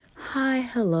Hi,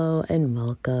 hello, and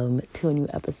welcome to a new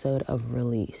episode of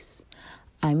Release.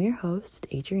 I'm your host,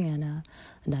 Adriana,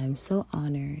 and I'm so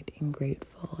honored and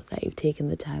grateful that you've taken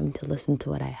the time to listen to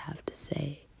what I have to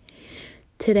say.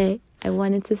 Today, I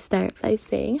wanted to start by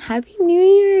saying Happy New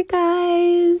Year,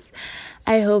 guys!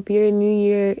 I hope your new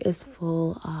year is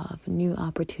full of new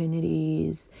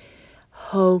opportunities,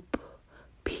 hope,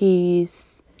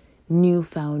 peace,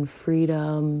 newfound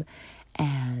freedom,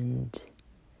 and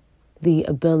the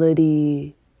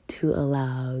ability to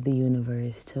allow the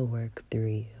universe to work through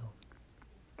you.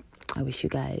 I wish you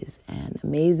guys an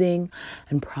amazing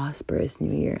and prosperous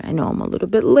new year. I know I'm a little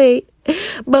bit late,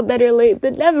 but better late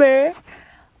than never.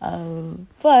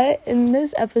 But in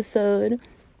this episode,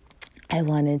 I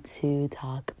wanted to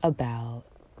talk about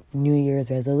New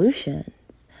Year's resolutions.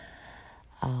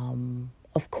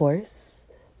 Of course,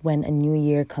 when a new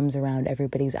year comes around,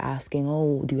 everybody's asking,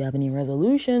 oh, do you have any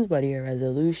resolutions? What are your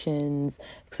resolutions?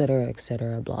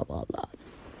 Etc., blah, blah, blah.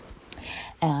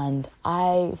 And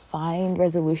I find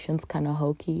resolutions kind of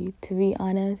hokey, to be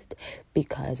honest,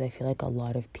 because I feel like a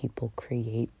lot of people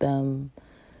create them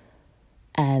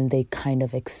and they kind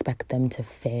of expect them to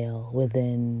fail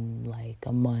within like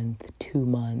a month, 2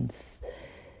 months.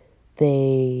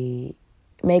 They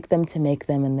make them to make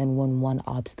them, and then when one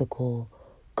obstacle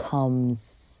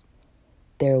comes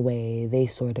their way, they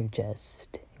sort of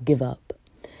just give up.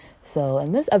 So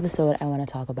in this episode, I want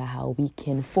to talk about how we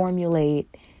can formulate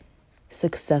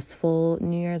successful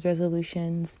New Year's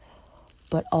resolutions,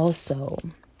 but also,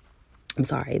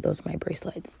 those are my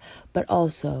bracelets, but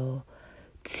also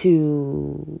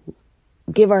to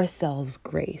give ourselves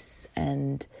grace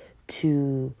and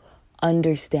to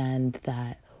understand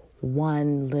that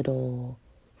one little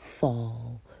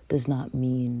fall does not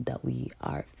mean that we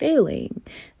are failing,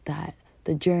 that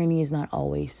the journey is not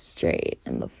always straight.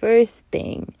 And the first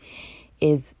thing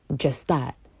is just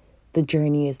that. The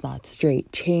journey is not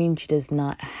straight. Change does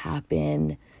not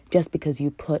happen just because you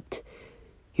put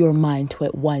your mind to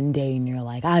it one day and you're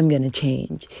like, I'm going to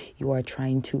change. You are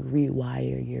trying to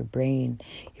rewire your brain.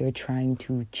 You're trying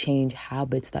to change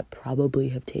habits that probably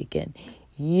have taken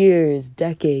years,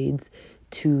 decades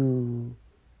to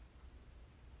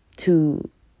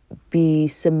be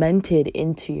cemented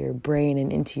into your brain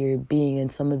and into your being.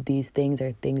 And some of these things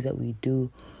are things that we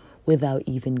do without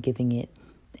even giving it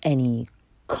any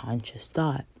conscious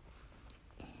thought.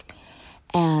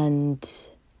 And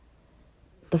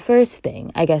the first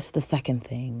thing, I guess the second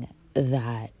thing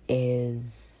that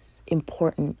is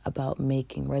important about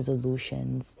making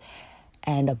resolutions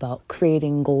and about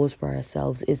creating goals for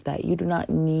ourselves is that you do not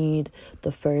need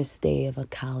the first day of a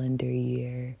calendar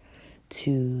year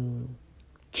to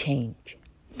change.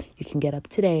 You can get up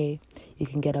today, you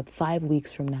can get up 5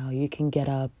 weeks from now, you can get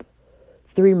up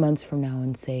 3 months from now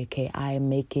and say, okay, I am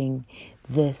making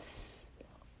this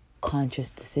conscious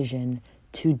decision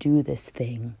to do this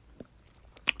thing.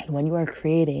 And when you are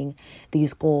creating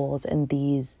these goals and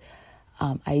these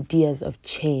ideas of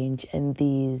change and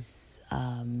these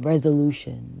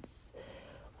resolutions,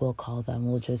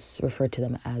 we'll just refer to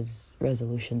them as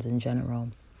resolutions in general.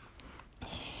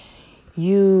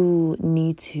 You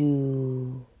need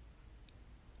to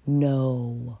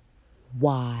know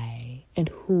why and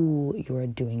who you are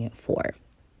doing it for.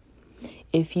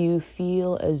 If you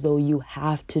feel as though you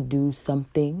have to do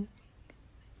something,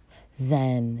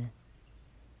 then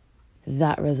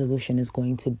that resolution is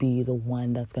going to be the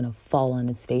one that's going to fall on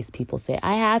its face. People say,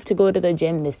 I have to go to the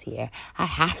gym this year. I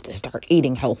have to start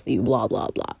eating healthy, blah, blah,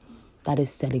 blah. That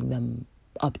is setting them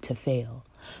up to fail,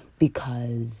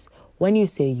 because when you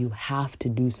say you have to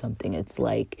do something, it's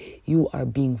like you are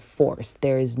being forced.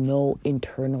 There is no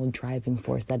internal driving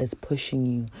force that is pushing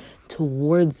you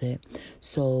towards it.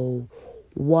 So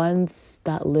once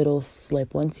that little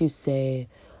slip, once you say,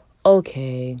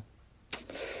 okay,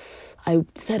 I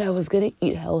said I was going to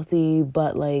eat healthy,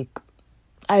 but like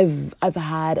I've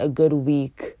had a good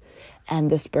week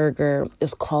and this burger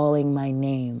is calling my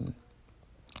name.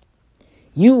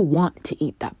 You want to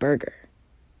eat that burger.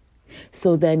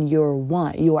 So then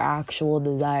your actual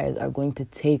desires are going to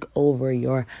take over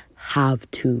your have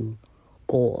to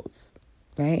goals,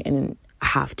 right? And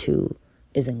have to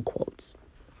is in quotes.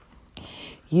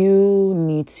 You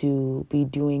need to be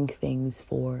doing things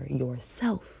for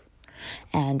yourself.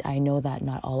 And I know that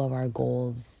not all of our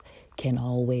goals can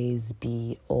always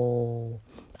be, oh,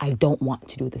 I don't want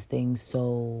to do this thing,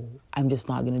 so I'm just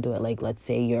not going to do it. Like, let's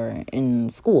say you're in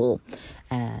school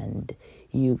and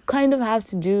you kind of have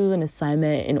to do an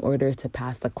assignment in order to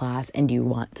pass the class, and you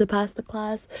want to pass the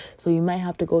class. So you might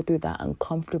have to go through that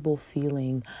uncomfortable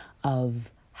feeling of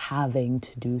having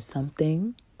to do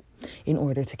something. in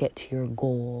order to get to your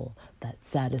goal that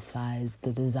satisfies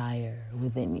the desire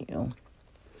within you.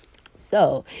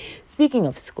 So, speaking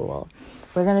of school,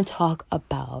 we're going to talk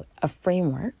about a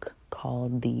framework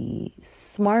called the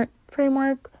SMART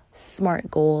framework,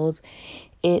 SMART goals.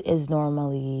 It is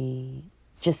normally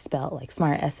just spelled like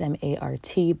SMART,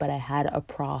 S-M-A-R-T, but I had a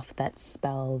prof that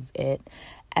spells it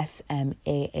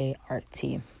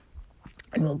S-M-A-A-R-T.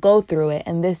 And we'll go through it,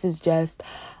 and this is just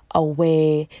a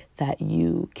way that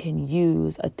you can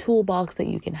use, a toolbox that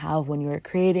you can have when you're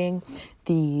creating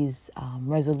these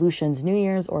resolutions, New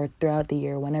Year's or throughout the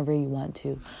year, whenever you want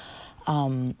to.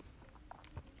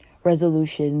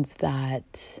 Resolutions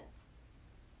that,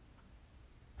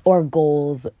 or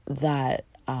goals that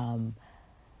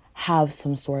have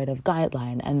some sort of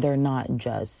guideline, and they're not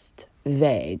just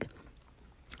vague.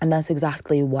 And that's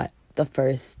exactly what the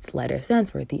first letter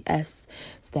stands for. The S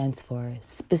stands for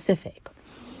specific.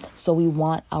 So we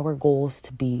want our goals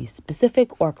to be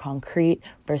specific or concrete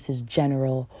versus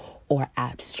general or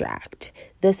abstract.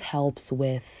 This helps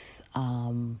with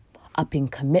upping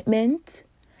commitment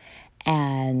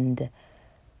and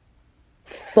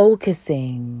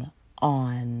focusing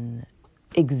on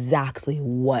exactly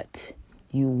what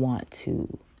you want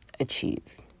to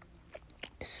achieve.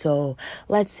 So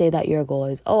let's say that your goal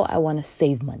is, I want to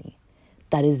save money.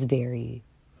 That is very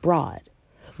broad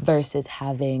versus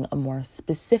having a more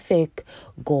specific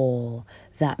goal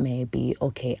that may be,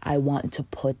 I want to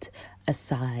put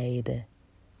aside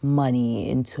money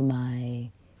into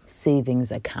my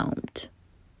savings account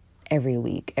every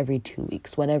week, every 2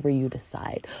 weeks, whatever you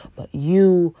decide. But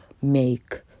you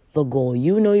make the goal.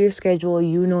 You know your schedule.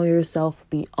 You know yourself.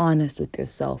 Be honest with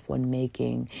yourself when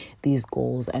making these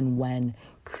goals and when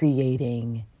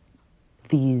creating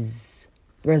these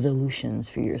resolutions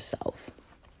for yourself.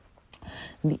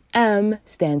 The M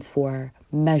stands for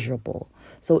measurable.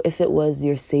 So if it was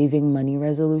your saving money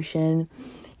resolution,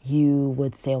 you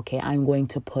would say, I'm going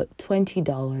to put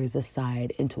 $20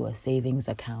 aside into a savings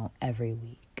account every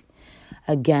week.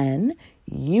 Again,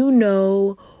 you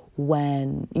know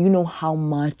how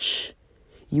much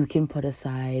you can put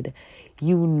aside.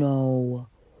 You know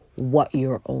what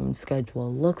your own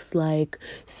schedule looks like.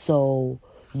 So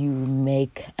you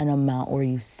make an amount, or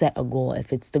you set a goal.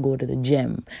 If it's to go to the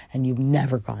gym and you've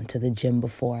never gone to the gym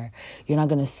before, you're not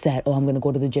going to set, I'm going to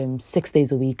go to the gym 6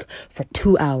 days a week for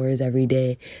 2 hours every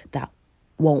day. That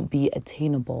won't be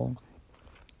attainable,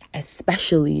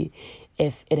 especially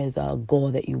if it is a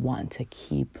goal that you want to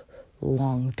keep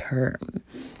long term.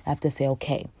 I have to say,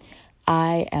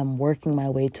 I am working my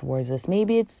way towards this.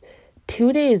 Maybe it's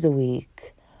 2 days a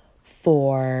week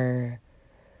for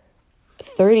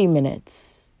 30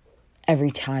 minutes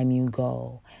every time you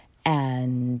go.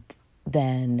 And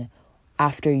then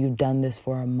after you've done this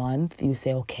for a month, you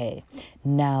say,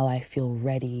 now I feel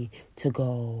ready to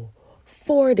go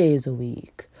 4 days a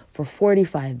week for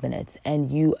 45 minutes.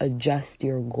 And you adjust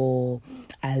your goal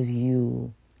as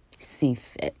you see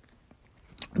fit.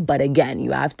 But again,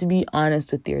 you have to be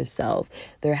honest with yourself.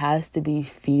 There has to be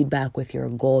feedback with your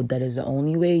goal. That is the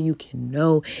only way you can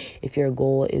know if your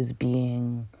goal is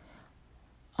being,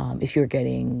 if you're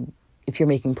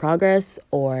making progress,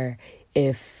 or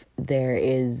if there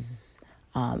is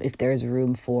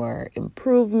room for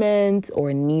improvement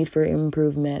or need for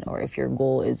improvement, or if your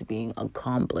goal is being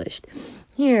accomplished.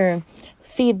 Here,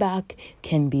 feedback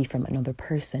can be from another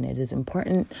person. It is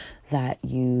important that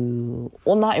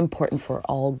not important for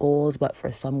all goals, but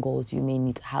for some goals, you may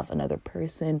need to have another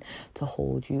person to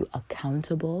hold you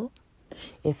accountable.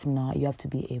 If not, you have to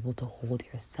be able to hold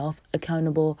yourself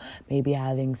accountable, maybe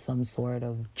having some sort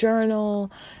of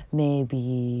journal,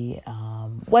 maybe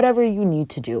whatever you need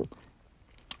to do.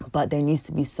 But there needs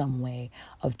to be some way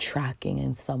of tracking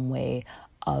and some way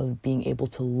of being able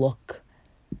to look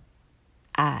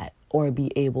at or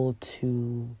be able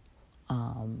to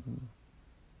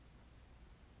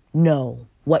know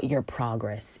what your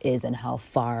progress is and how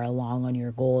far along on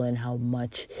your goal and how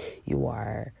much you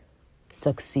are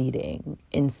succeeding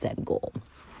in said goal,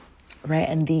 right?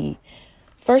 And the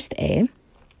first A,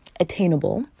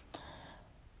 attainable,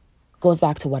 goes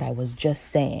back to what I was just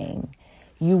saying.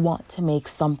 You want to make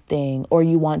something, or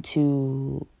you want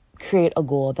to create a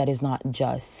goal that is not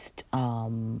just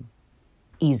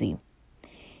easy.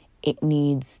 It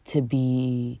needs to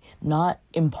be not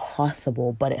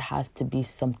impossible, but it has to be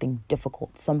something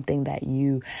difficult, something that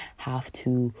you have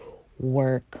to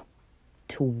work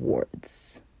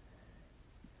towards.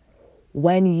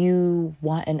 When you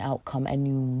want an outcome and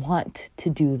you want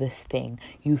to do this thing,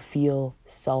 you feel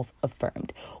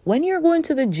self-affirmed. When you're going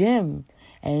to the gym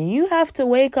and you have to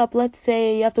wake up, let's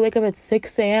say you have to wake up at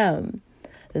 6 a.m.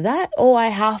 I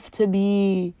have to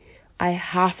be I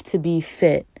have to be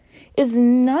fit is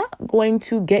not going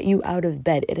to get you out of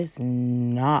bed. It is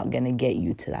not going to get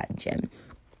you to that gym.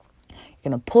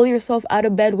 You're going to pull yourself out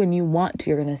of bed when you want to.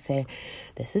 You're going to say,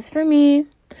 this is for me.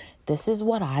 This is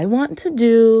what I want to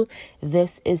do.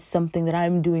 This is something that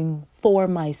I'm doing for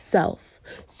myself.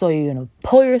 So you're going to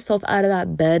pull yourself out of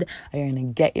that bed and you're going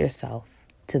to get yourself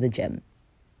to the gym.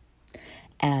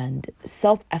 And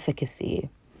self-efficacy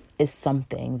is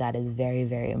something that is very,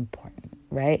 very important,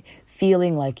 right?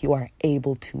 Feeling like you are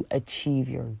able to achieve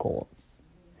your goals.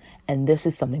 And this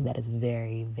is something that is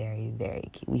very, very, very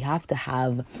key. We have to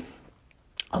have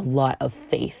a lot of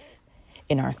faith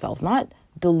in ourselves, not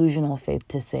delusional faith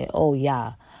to say, oh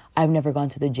yeah, I've never gone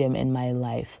to the gym in my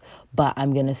life, but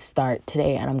I'm going to start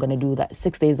today and I'm going to do that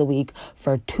 6 days a week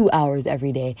for 2 hours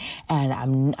every day. And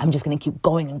I'm just going to keep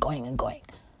going and going and going.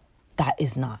 That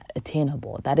is not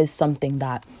attainable. That is something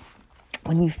that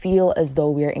when we feel as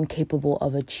though we are incapable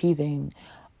of achieving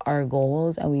our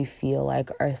goals and we feel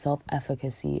like our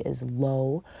self-efficacy is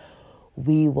low,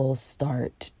 we will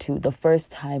start to, the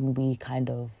first time we kind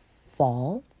of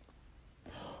fall,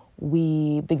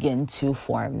 we begin to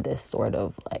form this sort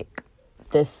of like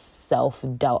this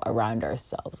self-doubt around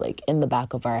ourselves. Like in the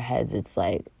back of our heads, it's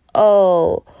like,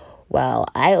 oh, well,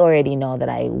 I already know that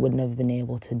I wouldn't have been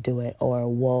able to do it. Or,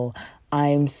 whoa,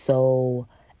 I'm so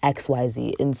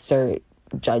XYZ, insert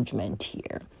judgment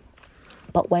here.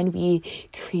 But when we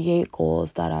create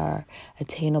goals that are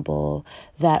attainable,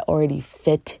 that already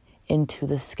fit into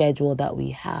the schedule that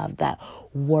we have, that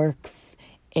works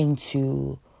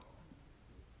into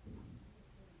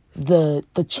the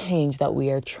change that we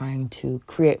are trying to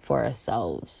create for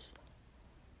ourselves,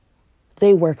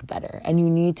 they work better. And you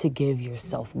need to give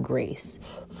yourself grace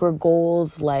for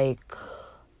goals like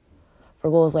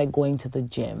going to the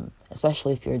gym,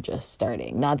 especially if you're just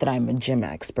starting. Not that I'm a gym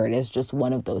expert. It's just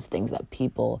one of those things that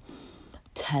people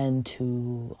tend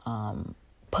to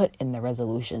put in the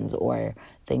resolutions, or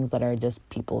things that are just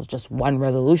people's just one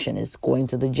resolution is going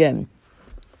to the gym.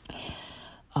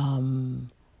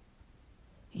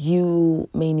 You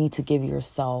may need to give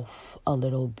yourself a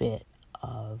little bit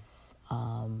of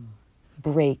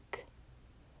break.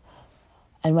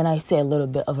 And when I say a little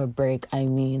bit of a break, I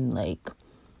mean like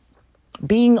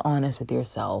being honest with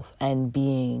yourself and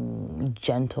being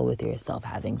gentle with yourself,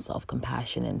 having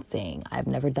self-compassion and saying, I've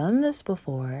never done this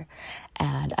before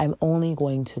and I'm only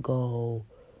going to go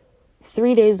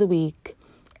 3 days a week.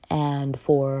 And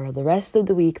for the rest of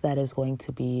the week, that is going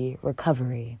to be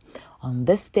recovery. On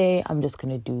this day, I'm just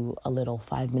going to do a little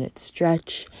 5-minute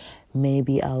stretch.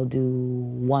 Maybe I'll do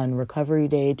 1 recovery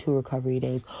day, 2 recovery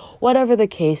days, whatever the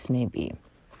case may be.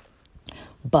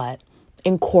 But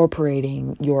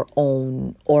incorporating your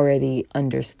own already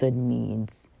understood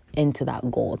needs into that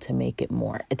goal to make it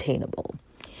more attainable.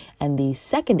 And the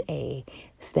second A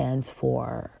stands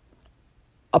for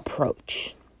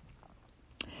approach.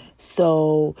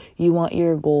 So you want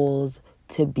your goals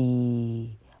to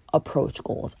be approach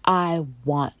goals. I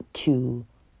want to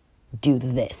do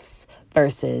this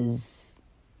versus,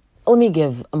 let me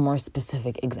give a more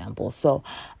specific example. So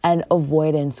an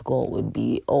avoidance goal would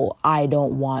be, oh, I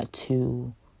don't want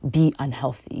to be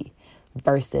unhealthy,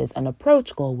 versus an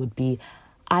approach goal would be,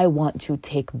 I want to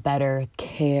take better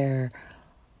care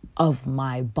of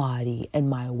my body and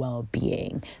my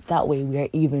well-being. That way we are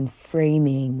even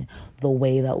framing the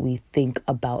way that we think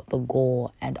about the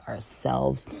goal and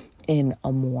ourselves in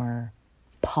a more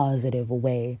positive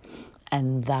way.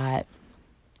 And that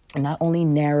not only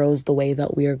narrows the way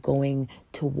that we are going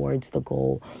towards the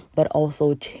goal, but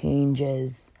also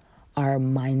changes our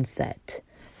mindset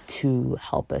to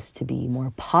help us to be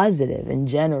more positive in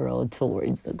general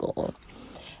towards the goal.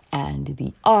 And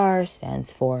the R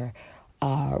stands for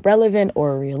relevant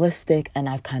or realistic, and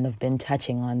I've kind of been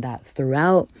touching on that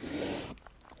throughout.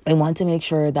 I want to make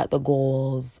sure that the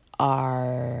goals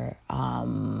are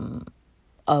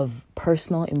of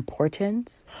personal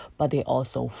importance, but they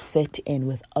also fit in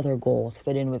with other goals,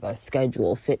 fit in with our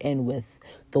schedule, fit in with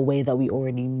the way that we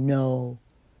already know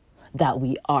that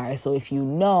we are. So if you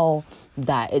know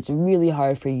that it's really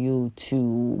hard for you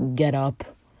to get up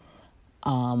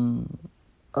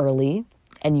early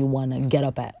and you want to get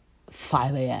up at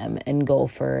 5 a.m. and go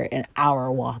for an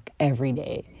hour walk every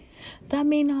day, that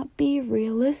may not be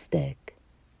realistic.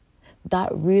 That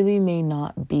really may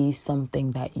not be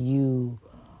something that you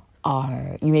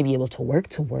may be able to work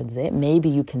towards it. Maybe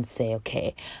you can say,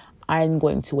 okay, I'm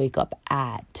going to wake up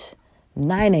at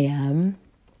 9 a.m.,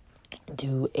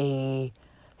 do a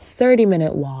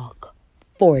 30-minute walk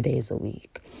 4 days a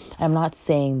week. I'm not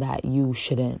saying that you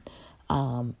shouldn't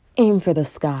aim for the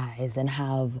skies and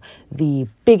have the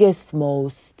biggest,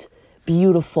 most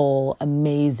beautiful,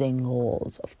 amazing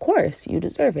goals. Of course, you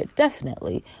deserve it,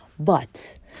 definitely.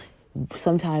 But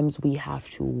sometimes we have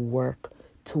to work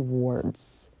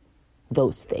towards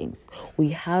those things. We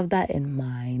have that in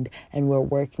mind and we're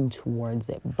working towards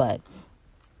it. But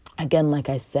again, like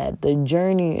I said, the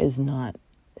journey is not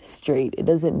straight. It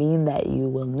doesn't mean that you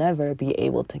will never be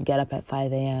able to get up at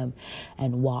 5 a.m.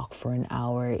 and walk for an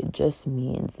hour. It just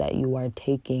means that you are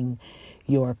taking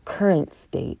your current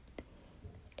state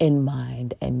in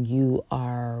mind and you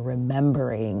are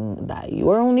remembering that you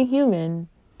are only human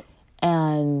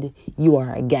and you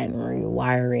are, again,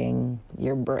 rewiring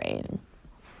your brain.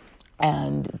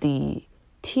 And the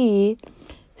T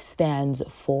stands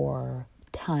for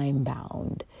time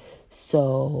bound.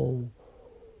 So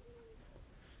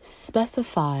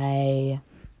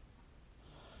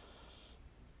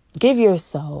give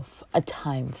yourself a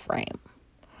time frame,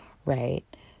 right?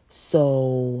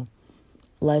 So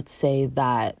let's say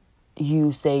that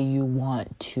you say you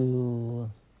want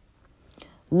to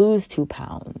lose 2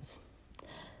 pounds.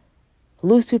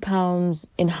 Lose 2 pounds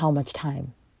in how much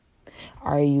time?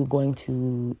 Are you going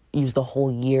to use the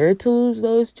whole year to lose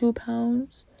those 2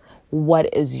 pounds?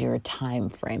 What is your time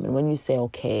frame? And when you say,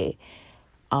 okay,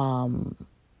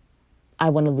 I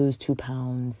want to lose 2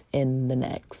 pounds in the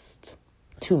next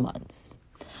 2 months,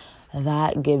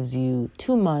 that gives you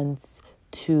 2 months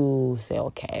to say,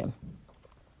 okay,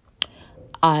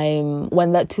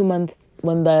 when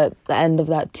the end of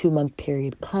that 2 month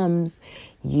period comes,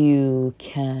 you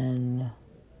can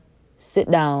sit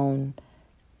down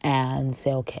and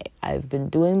say, okay, I've been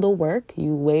doing the work.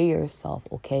 You weigh yourself.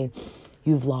 Okay,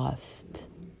 you've lost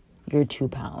your 2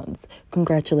 pounds.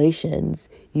 Congratulations.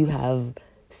 You have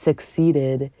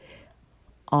succeeded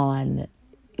on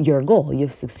your goal.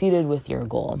 You've succeeded with your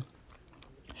goal.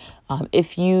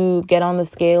 If you get on the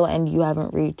scale and you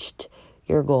haven't reached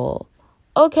your goal,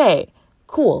 okay,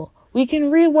 cool. We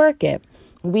can rework it.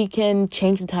 We can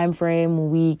change the time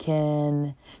frame. We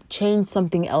can change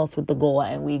something else with the goal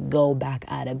and we go back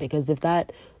at it. Because if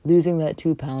that losing that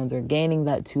 2 pounds or gaining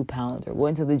that 2 pounds or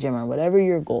going to the gym or whatever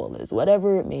your goal is,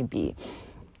 whatever it may be,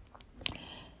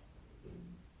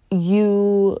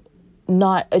 you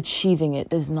not achieving it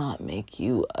does not make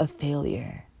you a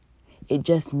failure. It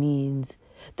just means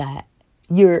that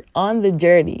you're on the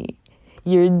journey.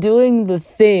 You're doing the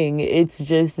thing. It's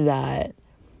just that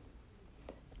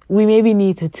we maybe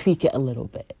need to tweak it a little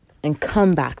bit and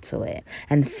come back to it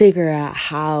and figure out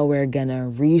how we're going to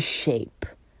reshape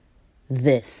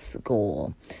this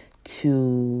goal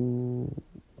to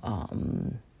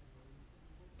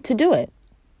do it,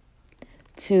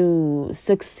 to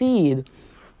succeed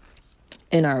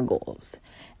in our goals.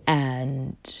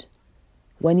 And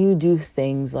when you do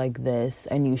things like this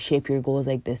and you shape your goals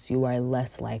like this, you are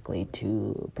less likely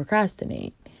to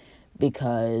procrastinate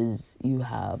because you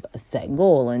have a set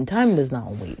goal and time does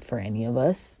not wait for any of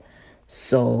us.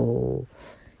 So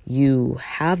you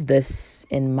have this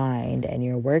in mind and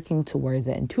you're working towards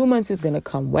it. And 2 months is going to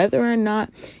come whether or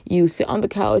not you sit on the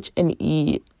couch and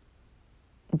eat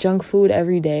junk food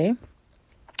every day.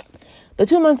 The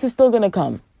 2 months is still going to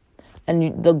come.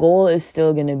 And the goal is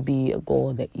still going to be a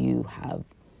goal that you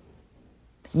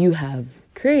have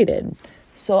created.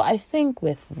 So I think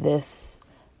with this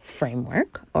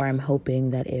framework, or I'm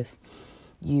hoping that if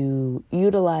you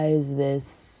utilize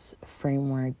this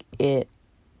framework, it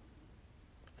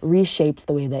reshapes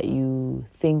the way that you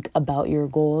think about your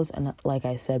goals. And like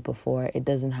I said before, it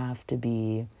doesn't have to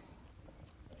be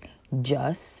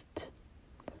just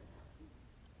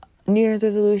New Year's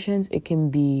resolutions. It can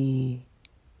be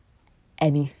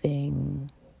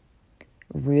anything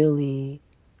really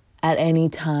at any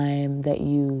time that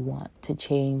you want to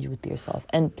change with yourself.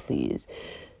 And please,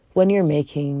 when you're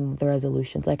making the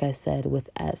resolutions, like I said with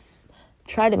S,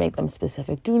 try to make them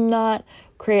specific. Do not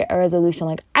create a resolution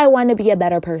like, I want to be a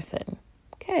better person.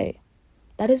 Okay,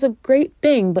 that is a great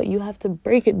thing, but you have to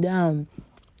break it down.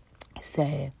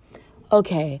 Say,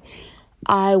 okay,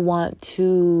 I want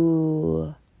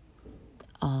to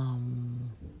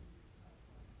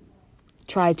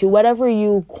try to, whatever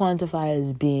you quantify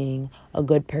as being a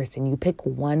good person, you pick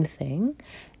one thing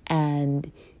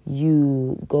and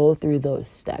you go through those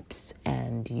steps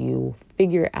and you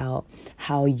figure out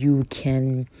how you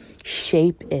can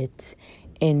shape it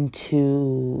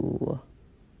into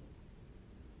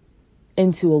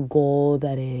a goal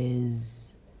that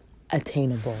is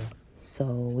attainable. So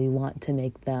we want to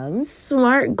make them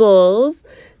SMART goals,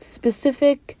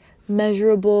 specific,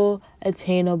 measurable,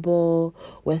 attainable,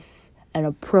 with an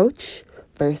approach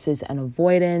versus an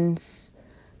avoidance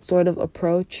sort of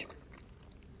approach,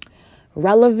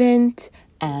 relevant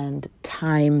and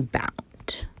time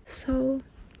bound. So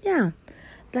yeah,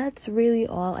 that's really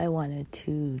all I wanted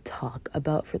to talk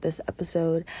about for this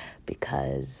episode,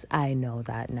 because I know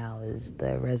that now is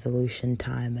the resolution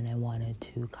time, and I wanted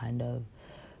to kind of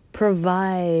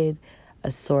provide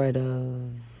a sort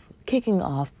of kicking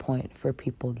off point for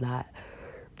people that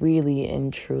really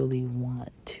and truly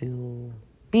want to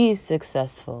be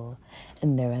successful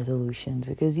in their resolutions,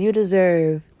 because you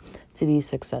deserve to be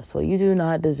successful. You do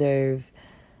not deserve,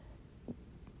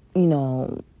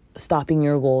 stopping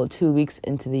your goal 2 weeks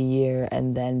into the year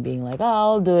and then being like, oh,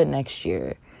 I'll do it next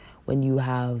year, when you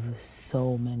have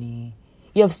so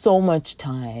much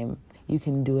time. You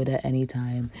can do it at any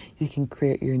time. You can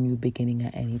create your new beginning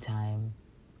at any time.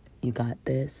 You got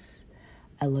this.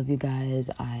 I love you guys.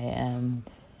 I am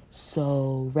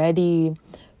so ready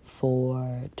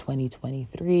for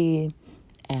 2023,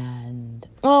 and,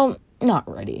 well, not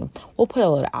ready. We'll put a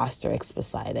little asterisk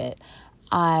beside it.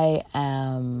 I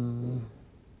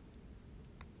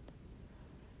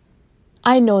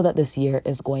know that this year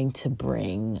is going to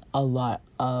bring a lot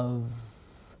of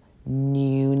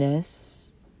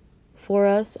newness for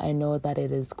us. I know that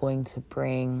it is going to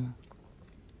bring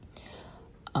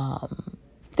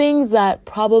things that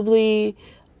probably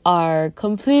are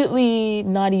completely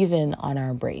not even on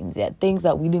our brains yet. Things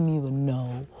that we didn't even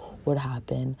know would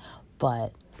happen.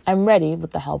 But I'm ready with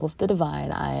the help of the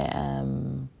divine. I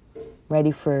am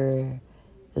ready for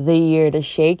the year to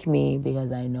shake me,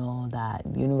 because I know that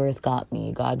the universe got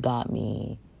me, God got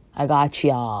me, I got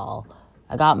y'all,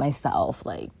 I got myself.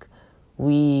 Like,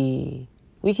 we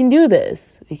can do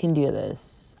this. We can do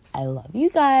this. I love you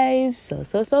guys so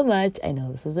much. I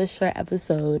know this is a short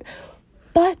episode,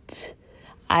 but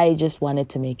I just wanted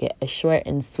to make it a short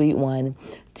and sweet one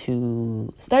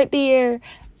to start the year.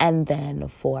 And then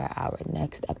for our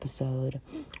next episode,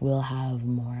 we'll have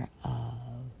more of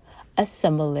a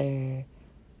similar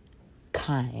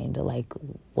kind, like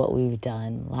what we've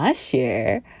done last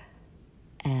year.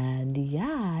 And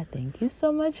yeah, thank you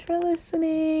so much for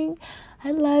listening.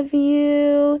 I love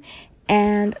you.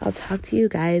 And I'll talk to you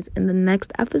guys in the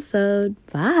next episode.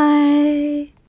 Bye.